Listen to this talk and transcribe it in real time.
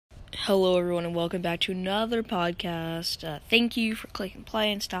Hello, everyone, and welcome back to another podcast. Thank you for clicking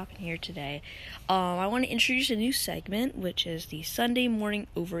play and stopping here today. I want to introduce a new segment, which is the Sunday Morning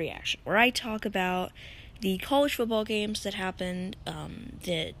Overreaction, where I talk about the college football games that happened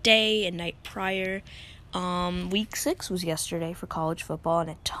the day and night prior. Week 6 was yesterday for college football, and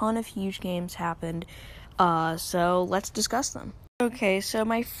a ton of huge games happened. So let's discuss them. Okay, so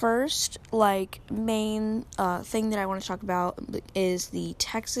my first, main thing that I want to talk about is the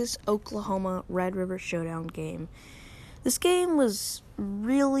Texas-Oklahoma Red River Showdown game. This game was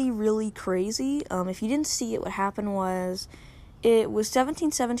really, really crazy. If you didn't see it, what happened was it was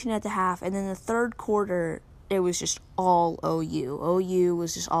 17-17 at the half, and then the third quarter, it was just all OU. OU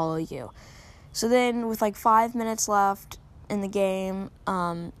was just all OU. So then, with 5 minutes left in the game,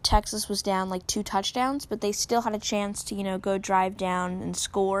 Texas was down 2 touchdowns, but they still had a chance to, go drive down and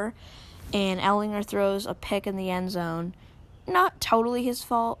score. And Ehlinger throws a pick in the end zone. Not totally his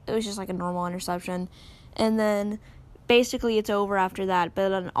fault. It was just a normal interception. And then basically it's over after that. But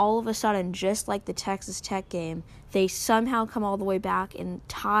then all of a sudden, just like the Texas Tech game, they somehow come all the way back and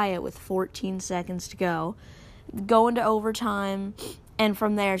tie it with 14 seconds to go. Go into overtime, and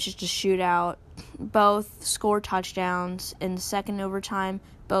from there it's just a shootout. Both score touchdowns. In the second overtime,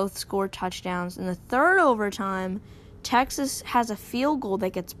 both score touchdowns. In the third overtime, Texas has a field goal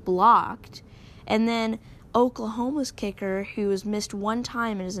that gets blocked. And then Oklahoma's kicker, who has missed one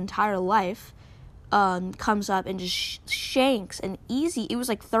time in his entire life, comes up and just shanks an easy, it was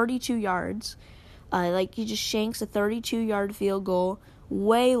 32 yards. He just shanks a 32-yard field goal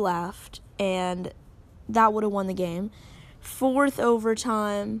way left, and that would have won the game. Fourth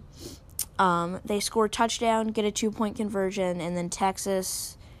overtime, they score a touchdown, get a 2-point conversion, and then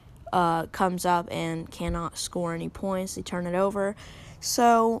Texas comes up and cannot score any points. They turn it over.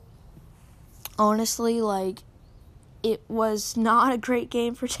 So, honestly, it was not a great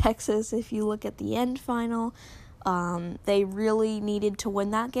game for Texas if you look at the end final. They really needed to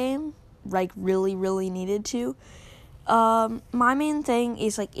win that game. Really, really needed to. My main thing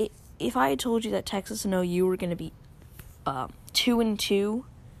is, if I had told you that Texas and OU were going to be 2-2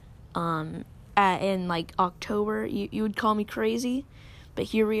 in October, you would call me crazy, but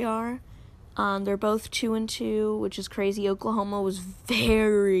here we are. They're both 2-2, which is crazy. Oklahoma was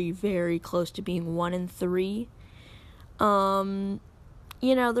very, very close to being 1-3.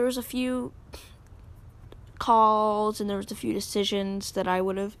 There was a few calls and there was a few decisions that I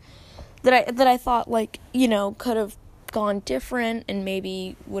would have that I thought could have gone different and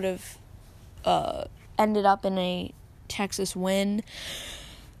maybe would have ended up in a Texas win.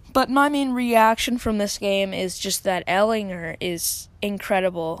 But my main reaction from this game is just that Ehlinger is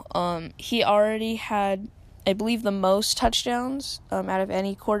incredible. He already had, I believe, the most touchdowns out of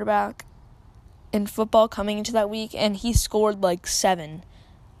any quarterback in football coming into that week, and he scored 7.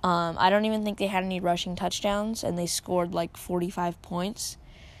 I don't even think they had any rushing touchdowns, and they scored 45 points.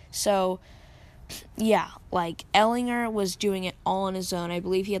 So, yeah, Ehlinger was doing it all on his own. I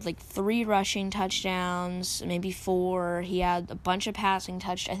believe he had 3 rushing touchdowns, maybe 4. He had a bunch of passing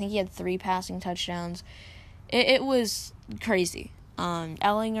touchdowns. I think he had 3 passing touchdowns. It was crazy.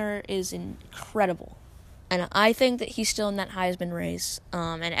 Ehlinger is incredible. And I think that he's still in that Heisman race.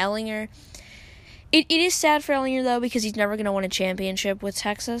 And Ehlinger, it is sad for Ehlinger, though, because he's never going to win a championship with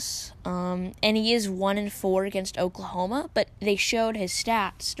Texas. And he is 1-4 against Oklahoma, but they showed his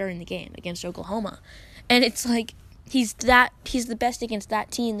stats during the game against Oklahoma. And it's he's the best against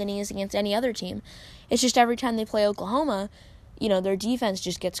that team than he is against any other team. It's just every time they play Oklahoma, their defense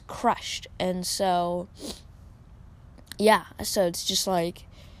just gets crushed. And so, yeah, so it's just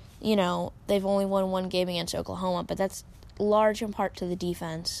they've only won one game against Oklahoma, but that's large in part to the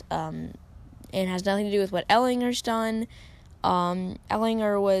defense. It has nothing to do with what Ehlinger's done.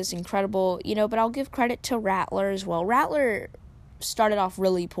 Ehlinger was incredible, but I'll give credit to Rattler as well. Rattler started off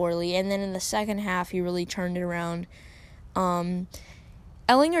really poorly, and then in the second half, he really turned it around. Ehlinger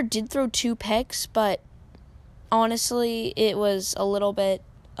did throw 2 picks, but honestly, it was a little bit,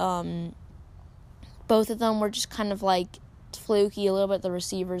 both of them were just kind of fluky, a little bit the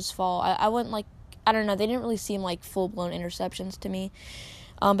receiver's fault. I wouldn't I don't know, they didn't really seem like full-blown interceptions to me.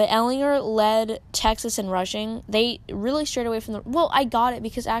 But Ehlinger led Texas in rushing. They really strayed away from I got it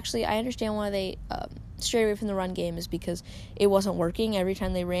because actually I understand why they strayed away from the run game is because it wasn't working. Every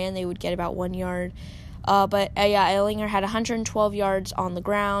time they ran, they would get about 1 yard. Ehlinger had 112 yards on the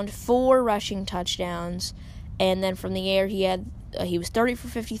ground, 4 rushing touchdowns, and then from the air he was 30 for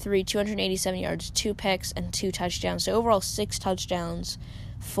 53, 287 yards, 2 picks, and 2 touchdowns. So overall 6 touchdowns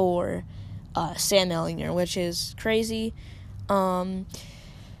for Sam Ehlinger, which is crazy.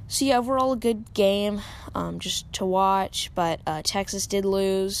 So yeah, overall a good game, just to watch, but Texas did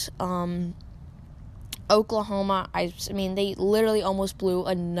lose. Oklahoma, I mean, they literally almost blew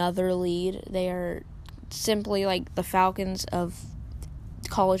another lead. They are simply like the Falcons of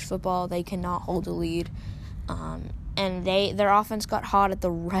college football. They cannot hold a lead. And their offense got hot at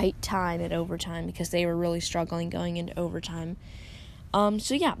the right time at overtime because they were really struggling going into overtime.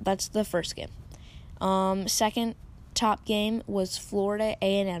 So yeah, that's the first game. Second top game was Florida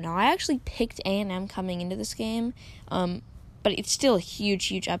A&M. Now, I actually picked A&M coming into this game, but it's still a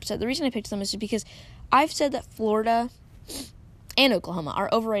huge upset. The reason I picked them is because I've said that Florida and Oklahoma are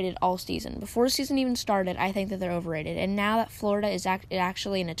overrated all season. Before the season even started, I think that they're overrated. And now that Florida is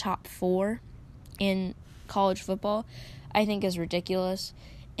actually in the top 4 in college football, I think is ridiculous.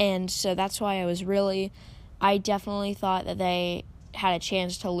 And so that's why I definitely thought that they had a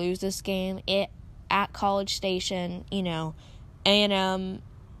chance to lose this game. At College Station, A&M,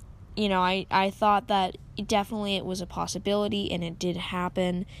 I thought that it was a possibility, and it did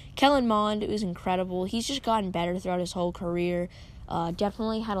happen. Kellen Mond was incredible. He's just gotten better throughout his whole career.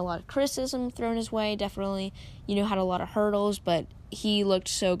 Definitely had a lot of criticism thrown his way. Definitely, had a lot of hurdles, but he looked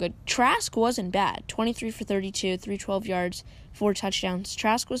so good. Trask wasn't bad. 23 for 32, 312 yards, 4 touchdowns.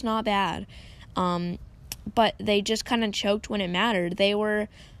 Trask was not bad. But they just kind of choked when it mattered.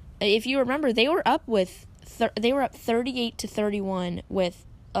 If you remember, they were up 38-31 with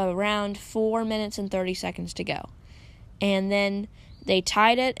around 4 minutes and 30 seconds to go. And then they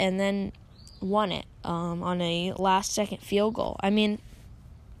tied it and then won it on a last-second field goal. I mean,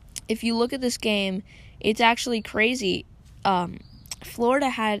 if you look at this game, it's actually crazy. Florida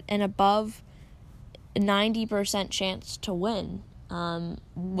had an above 90% chance to win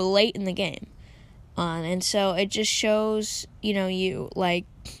late in the game. And so it just shows,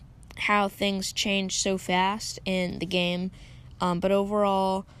 how things change so fast in the game. But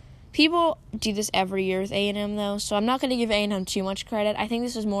overall, people do this every year with A&M, though, so I'm not going to give A&M too much credit. I think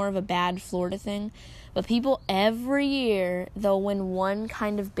this is more of a bad Florida thing. But people every year, they'll win one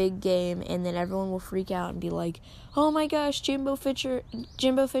kind of big game, and then everyone will freak out and be like, oh my gosh, Jimbo Fisher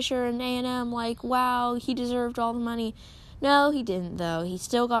and A&M, wow, he deserved all the money. No, he didn't, though. He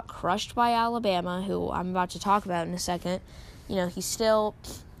still got crushed by Alabama, who I'm about to talk about in a second.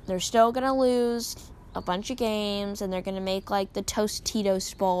 They're still going to lose a bunch of games, and they're going to make, the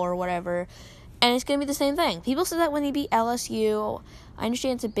Tostitos Bowl or whatever, and it's going to be the same thing. People said that when they beat LSU. I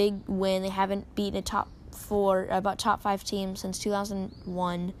understand it's a big win. They haven't beaten a top 5 team since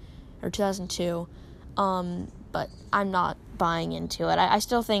 2001 or 2002, but I'm not buying into it. I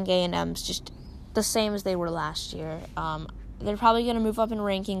still think A&M's just the same as they were last year. They're probably going to move up in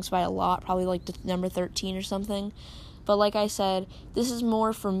rankings by a lot, probably the number 13 or something. But like I said, this is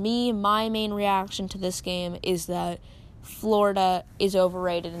more for me. My main reaction to this game is that Florida is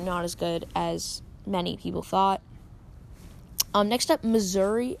overrated and not as good as many people thought. Next up,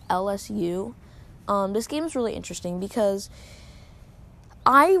 Missouri LSU. This game is really interesting because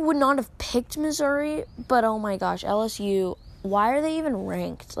I would not have picked Missouri, but oh my gosh, LSU, why are they even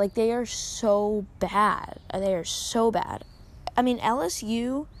ranked? They are so bad. They are so bad. I mean,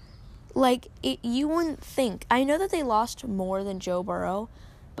 LSU, you wouldn't think. I know that they lost more than Joe Burrow,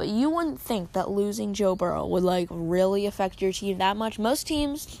 but you wouldn't think that losing Joe Burrow would, really affect your team that much. Most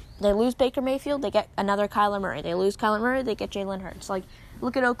teams, they lose Baker Mayfield, they get another Kyler Murray. They lose Kyler Murray, they get Jalen Hurts.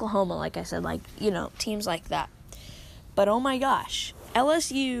 Look at Oklahoma, like I said, teams like that. But, oh my gosh,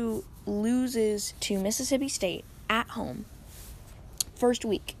 LSU loses to Mississippi State at home first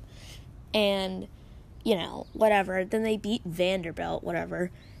week. And, whatever. Then they beat Vanderbilt,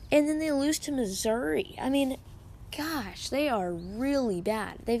 whatever. And then they lose to Missouri. I mean, gosh, they are really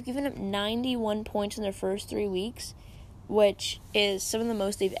bad. They've given up 91 points in their first 3 weeks, which is some of the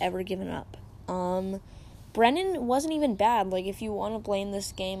most they've ever given up. Brennan wasn't even bad. If you want to blame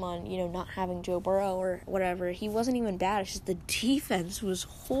this game on, not having Joe Burrow or whatever, he wasn't even bad. It's just the defense was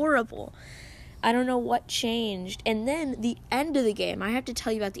horrible. I don't know what changed. And then the end of the game, I have to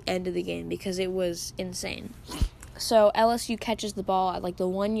tell you about the end of the game because it was insane. So LSU catches the ball at the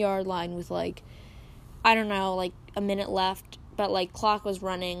 1 yard line with a minute left, but clock was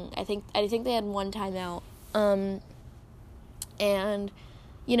running. I think they had one timeout. And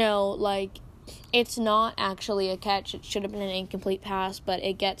it's not actually a catch. It should have been an incomplete pass, but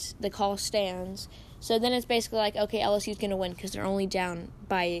the call stands. So then it's basically okay, LSU's going to win because they're only down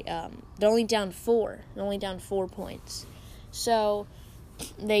by they're only down 4. They're only down 4 points. So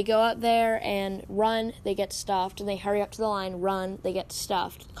they go up there and run, they get stuffed, and they hurry up to the line, run, they get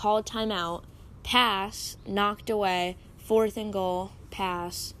stuffed, call a timeout, pass, knocked away, 4th and goal,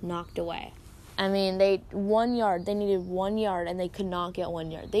 pass, knocked away. I mean, they needed 1 yard, and they could not get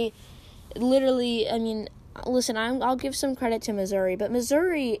 1 yard. They literally, I mean, listen, I'll give some credit to Missouri, but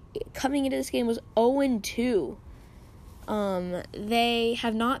Missouri, coming into this game, was 0-2. They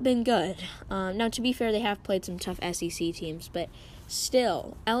have not been good. Now, to be fair, they have played some tough SEC teams, but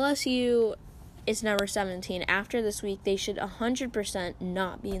still, LSU is number 17. After this week, they should 100%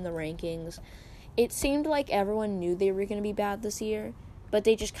 not be in the rankings. It seemed like everyone knew they were going to be bad this year, but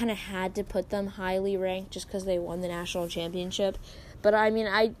they just kind of had to put them highly ranked just because they won the national championship. But, I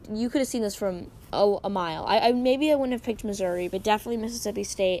mean, you could have seen this from a mile. Maybe I wouldn't have picked Missouri, but definitely Mississippi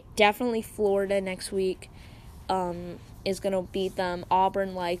State, definitely Florida next week is going to beat them.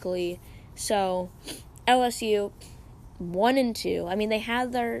 Auburn likely. So, LSU 1-2. I mean, they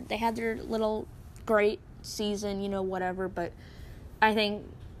had their little great season, whatever, but I think,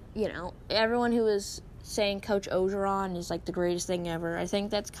 everyone who was saying Coach Orgeron is like the greatest thing ever, I think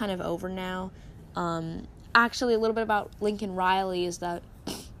that's kind of over now. Actually, a little bit about Lincoln Riley is that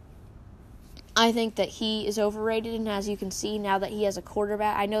I think that he is overrated, and as you can see, now that he has a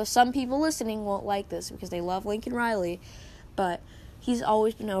quarterback, I know some people listening won't like this because they love Lincoln Riley, but he's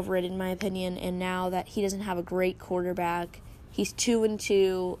always been overrated in my opinion, and now that he doesn't have a great quarterback, he's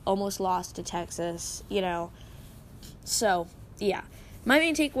 2-2, almost lost to Texas, So, yeah. My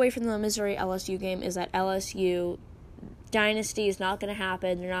main takeaway from the Missouri-LSU game is that LSU dynasty is not going to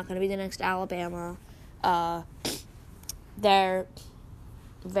happen. They're not going to be the next Alabama. They're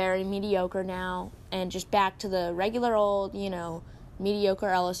very mediocre now, and just back to the regular old, mediocre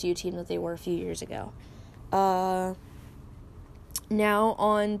LSU team that they were a few years ago. Now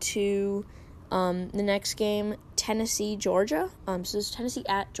on to the next game, Tennessee, Georgia. So this is Tennessee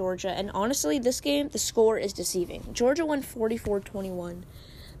at Georgia, and honestly, this game, the score is deceiving. Georgia won 44-21,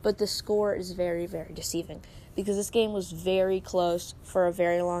 but the score is very, very deceiving because this game was very close for a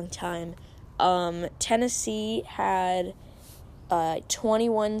very long time. Tennessee had a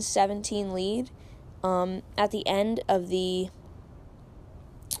 21-17 lead at the end of the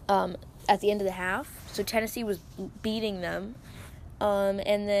half. So Tennessee was beating them.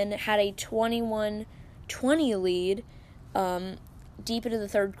 And then had a 21-20 lead deep into the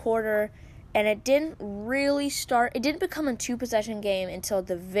third quarter, and it didn't become a two-possession game until at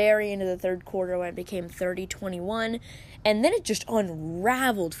the very end of the third quarter when it became 30-21, and then it just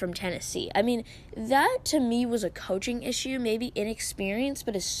unraveled from Tennessee. I mean, that to me was a coaching issue, maybe inexperience,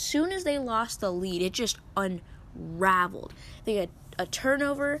 but as soon as they lost the lead, it just unraveled. They had a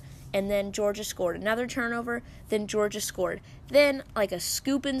turnover, and then Georgia scored another turnover, then Georgia scored. Then, like a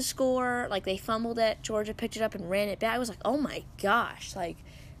scoop and score, like they fumbled it, Georgia picked it up and ran it back. I was like, oh my gosh, like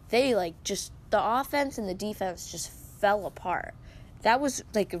they just, the offense and the defense just fell apart. That was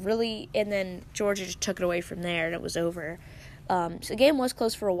really, and then Georgia just took it away from there and it was over. So the game was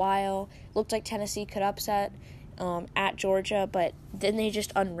close for a while. Looked like Tennessee could upset at Georgia, but then they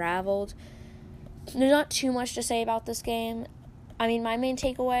just unraveled. There's not too much to say about this game. I mean, my main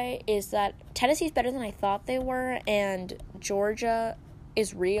takeaway is that Tennessee's better than I thought they were, and Georgia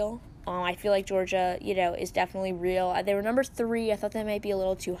is real. I feel like Georgia, is definitely real. They were number 3. I thought that might be a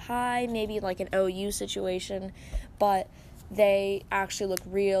little too high, maybe like an OU situation, but they actually look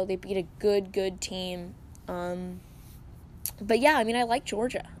real. They beat a good team. But yeah, I mean, I like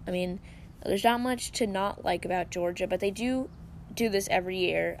Georgia. I mean, there's not much to not like about Georgia, but they do this every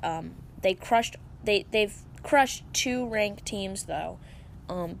year. They've crushed 2 ranked teams, though,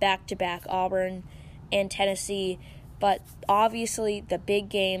 back-to-back, Auburn and Tennessee. But obviously, the big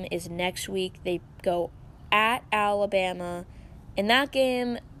game is next week. They go at Alabama. In that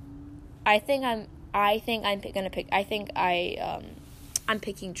game, I'm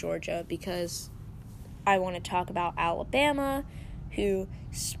picking Georgia because I want to talk about Alabama, who,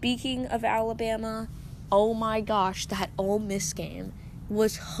 speaking of Alabama, oh my gosh, that Ole Miss game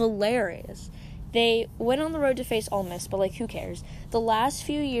was hilarious. They went on the road to face Ole Miss, but, who cares? The last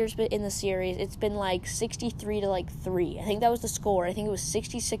few years in the series, it's been, 63-3. I think that was the score. I think it was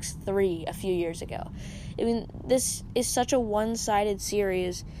 66-3 a few years ago. I mean, this is such a one-sided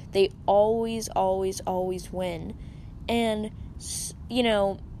series. They always win. And,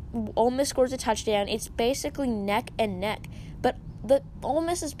 Ole Miss scores a touchdown. It's basically neck and neck. But the Ole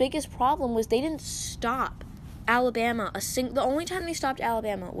Miss's biggest problem was they didn't stop Alabama. The only time they stopped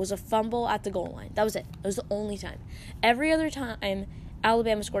Alabama was a fumble at the goal line. That was it. It was the only time. Every other time,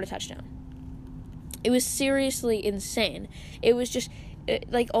 Alabama scored a touchdown. It was seriously insane. It was just,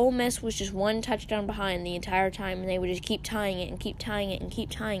 Ole Miss was just one touchdown behind the entire time, and they would just keep tying it and keep tying it and keep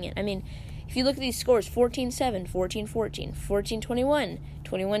tying it. I mean, if you look at these scores, 14-7, 14-14, 14-21,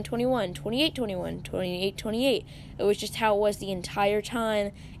 21-21, 28-21, 28-28. It was just how it was the entire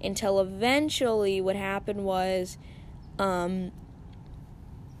time until eventually what happened was when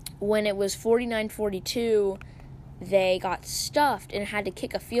it was 49-42, they got stuffed and had to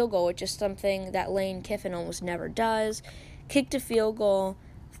kick a field goal, which is something that Lane Kiffin almost never does. Kicked a field goal,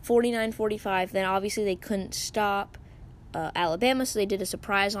 49-45. Then obviously they couldn't stop Alabama, so they did a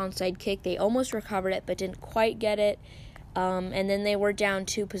surprise onside kick. They almost recovered it, but didn't quite get it. And then they were down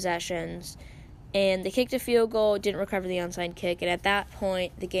 2 possessions. And they kicked a field goal, didn't recover the onside kick. And at that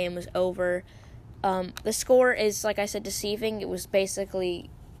point, the game was over. The score is, like I said, deceiving. It was basically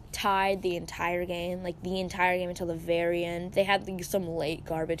tied the entire game, until the very end. They had some late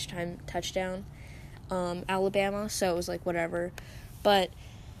garbage time touchdown, Alabama, so it was like whatever. But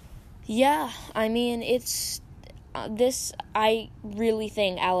yeah, I mean, it's I really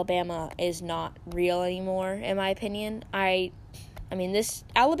think Alabama is not real anymore, in my opinion. I mean,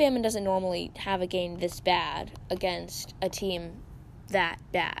 Alabama doesn't normally have a game this bad against a team that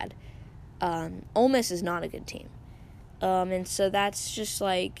bad. Ole Miss is not a good team. And so that's just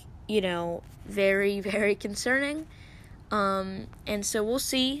very, very concerning. And so we'll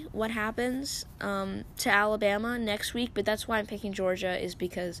see what happens to Alabama next week. But that's why I'm picking Georgia, is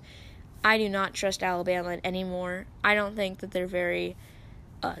because I do not trust Alabama anymore. I don't think that they're very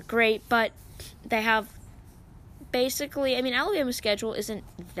great, but they have Alabama's schedule isn't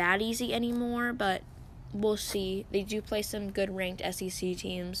that easy anymore, but we'll see. They do play some good ranked SEC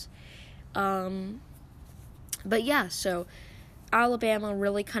teams. But yeah, so Alabama,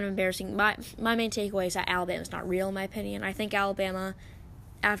 really kind of embarrassing. My main takeaway is that Alabama's not real, in my opinion. I think Alabama,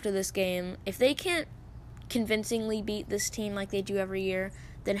 after this game, if they can't convincingly beat this team like they do every year,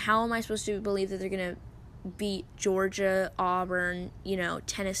 then how am I supposed to believe that they're going to beat Georgia, Auburn,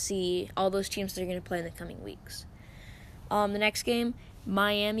 Tennessee, all those teams that are going to play in the coming weeks? The next game,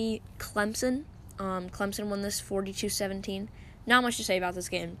 Miami-Clemson. Clemson won this 42-17. Not much to say about this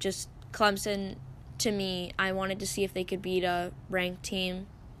game. Just Clemson, to me, I wanted to see if they could beat a ranked team.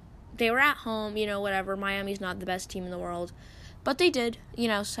 They were at home, whatever. Miami's not the best team in the world. But they did,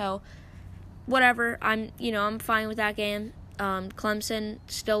 so whatever. I'm fine with that game. Clemson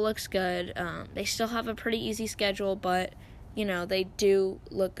still looks good. They still have a pretty easy schedule, but, they do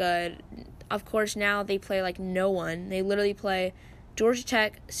look good. Of course, now they play like no one. They literally play Georgia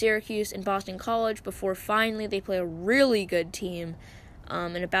Tech, Syracuse, and Boston College before finally they play a really good team.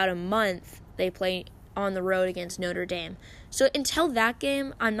 In about a month, they play on the road against Notre Dame. So until that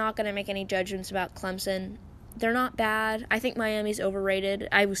game, I'm not going to make any judgments about Clemson. They're not bad. I think Miami's overrated.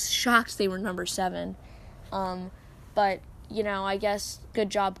 I was shocked they were number 7. But, I guess good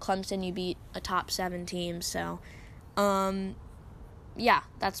job, Clemson. You beat a top 7 team. So, yeah,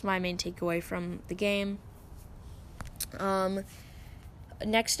 that's my main takeaway from the game.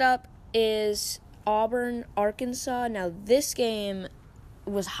 Next up is Auburn, Arkansas. Now, this game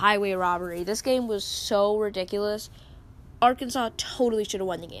was highway robbery. This game was so ridiculous. Arkansas totally should have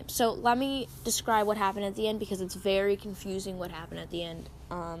won the game. So let me describe what happened at the end, because it's very confusing what happened at the end.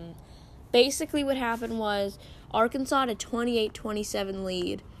 Basically what happened was Arkansas had a 28-27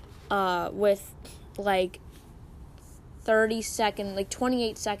 lead with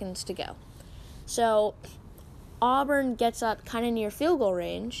 28 seconds to go. So Auburn gets up kind of near field goal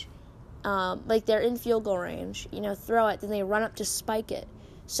range. They're in field goal range, throw it, then they run up to spike it.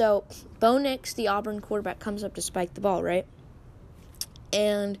 So, Bo Nix, the Auburn quarterback, comes up to spike the ball, right?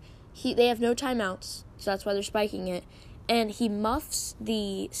 And they have no timeouts, so that's why they're spiking it. And he muffs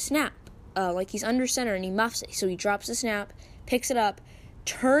the snap, he's under center, and he muffs it. So he drops the snap, picks it up,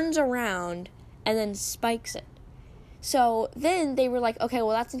 turns around, and then spikes it. So then they were like, okay,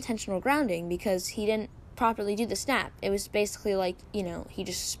 well, that's intentional grounding, because he didn't properly do the snap. It was basically he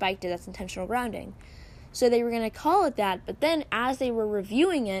just spiked it. That's intentional grounding. So they were going to call it that, but then as they were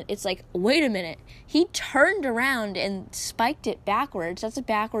reviewing it, it's like, wait a minute. He turned around and spiked it backwards. That's a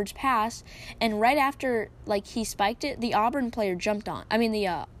backwards pass. And right after he spiked it, the Auburn player jumped on.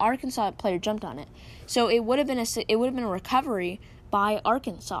 The Arkansas player jumped on it. So it would have been a recovery by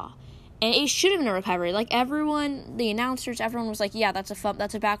Arkansas. And it should have been a recovery. Everyone, the announcers, everyone was like, yeah, that's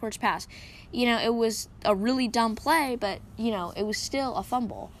a backwards pass. It was a really dumb play, but, it was still a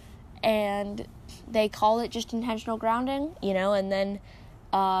fumble. And they call it just intentional grounding, and then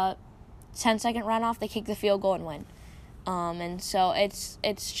 10-second runoff, they kick the field goal and win. And so it's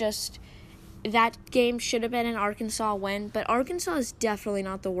just, that game should have been an Arkansas win, but Arkansas is definitely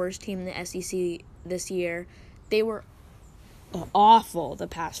not the worst team in the SEC this year. They were awful the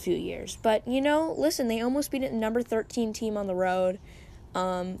past few years. But, listen, they almost beat a number 13 team on the road.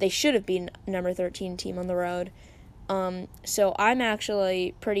 They should have been number 13 team on the road. So I'm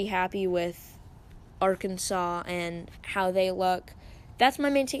actually pretty happy with Arkansas and how they look. That's my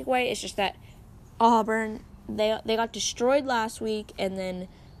main takeaway. It's just that Auburn, they got destroyed last week and then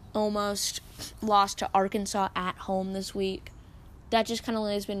almost lost to Arkansas at home this week. That just kind of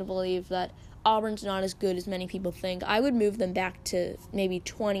leads me to believe that Auburn's not as good as many people think. I would move them back to maybe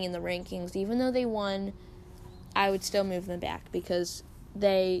 20 in the rankings. Even though they won, I would still move them back because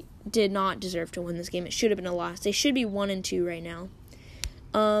they did not deserve to win this game. It should have been a loss. They should be 1-2 right now.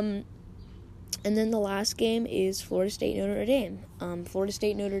 And then the last game is Florida State Notre Dame. Florida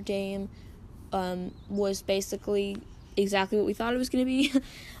State Notre Dame was basically exactly what we thought it was going to be.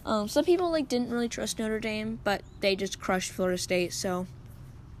 Some people didn't really trust Notre Dame, but they just crushed Florida State. So,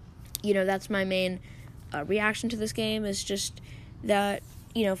 that's my main reaction to this game is just that,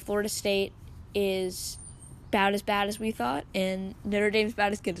 Florida State is about as bad as we thought, and Notre Dame's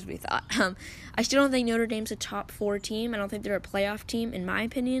about as good as we thought. I still don't think Notre Dame's a top 4 team. I don't think they're a playoff team, in my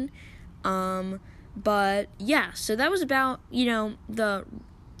opinion. But yeah, so that was about,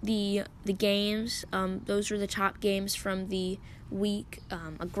 the games. Those were the top games from the week.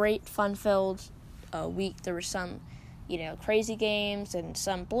 A great fun-filled week. There were some, crazy games and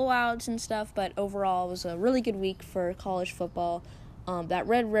some blowouts and stuff, but overall it was a really good week for college football. That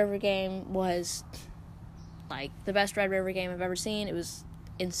Red River game was the best Red River game I've ever seen. It was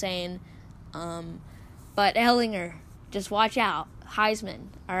insane. But Ehlinger, just watch out. Heisman,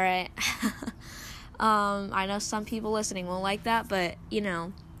 all right? I know some people listening won't like that, but,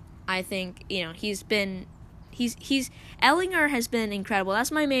 I think, Ehlinger has been incredible.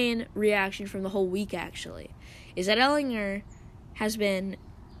 That's my main reaction from the whole week, actually, is that Ehlinger has been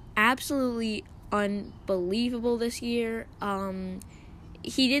absolutely unbelievable this year.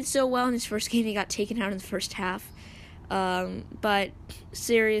 He did so well in his first game, he got taken out in the first half. But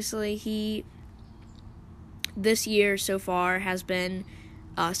seriously, this year so far has been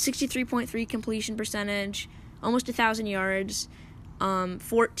 63.3 completion percentage, almost 1,000 yards,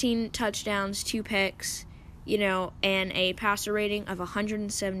 14 touchdowns, 2 picks, and a passer rating of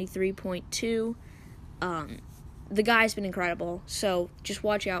 173.2. The guy's been incredible, so just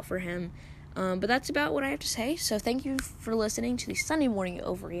watch out for him. But that's about what I have to say. So thank you for listening to the Sunday morning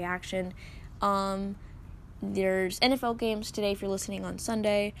overreaction. There's NFL games today if you're listening on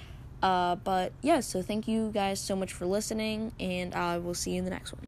Sunday. But yeah, so thank you guys so much for listening, and I will see you in the next one.